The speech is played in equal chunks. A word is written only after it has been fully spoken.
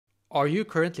Are you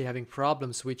currently having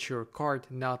problems with your card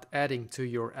not adding to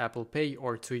your Apple Pay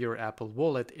or to your Apple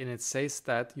Wallet, and it says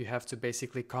that you have to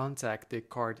basically contact the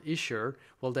card issuer?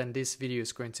 Well, then this video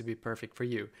is going to be perfect for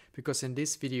you, because in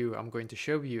this video I'm going to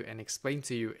show you and explain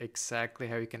to you exactly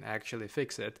how you can actually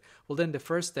fix it. Well, then the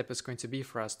first step is going to be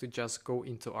for us to just go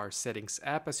into our settings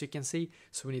app, as you can see.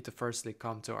 So we need to firstly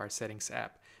come to our settings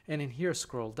app, and in here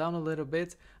scroll down a little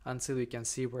bit until you can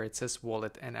see where it says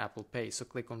Wallet and Apple Pay. So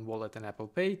click on Wallet and Apple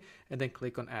Pay, and then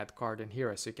click on Add Card in here,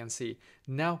 as you can see.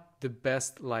 Now the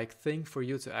best thing for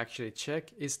you to actually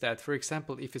check is that, for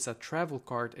example, if it's a travel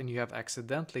card and you have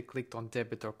accidentally clicked on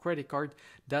debit or credit card,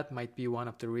 that might be one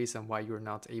of the reasons why you're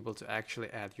not able to actually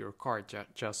add your card,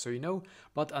 just so you know.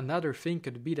 But another thing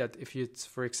could be that if it's,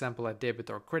 for example, a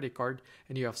debit or credit card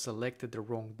and you have selected the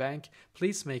wrong bank,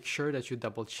 please make sure that you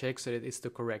double check so that it's the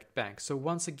correct bank. So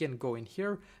once again, go in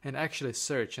here and actually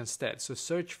search instead. So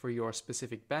search for your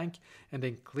specific bank and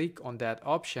then click on that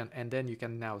option, and then you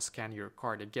can now scan your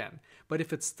card again. But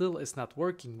if it still is not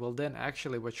working, well then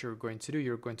actually what you're going to do,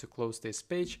 you're going to close this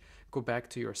page, go back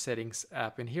to your settings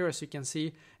app in here, as you can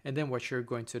see, and then what you're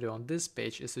going to do on this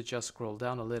page is to just scroll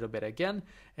down a little bit again,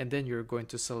 and then you're going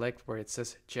to select where it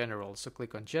says general. So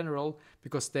click on general,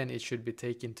 because then it should be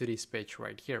taken to this page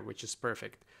right here, which is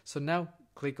perfect. So now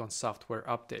click on software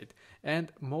update,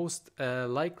 and most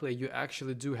likely you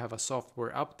actually do have a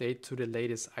software update to the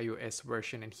latest iOS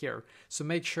version in here. So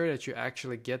make sure that you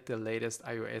actually get the latest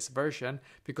iOS version,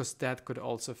 because that could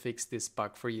also fix this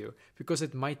bug for you, because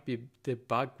it might be the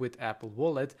bug with Apple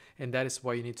Wallet, and that is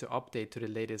why you need to update to the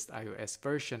latest iOS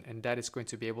version, and that is going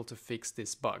to be able to fix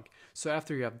this bug. So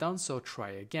after you have done so,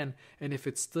 try again, and if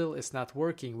it still is not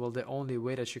working, well, the only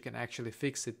way that you can actually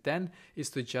fix it then is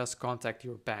to just contact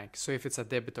your bank. So if it's a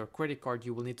debit or credit card,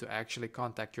 you will need to actually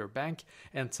contact your bank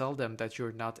and tell them that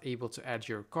you're not able to add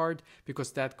your card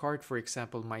because that card, for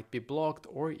example, might be blocked,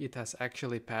 or it has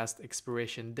actually passed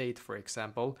expiration date, for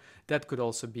example. That could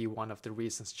also be one of the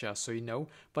reasons, just so you know.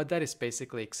 But that is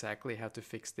basically exactly how to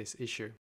fix this issue.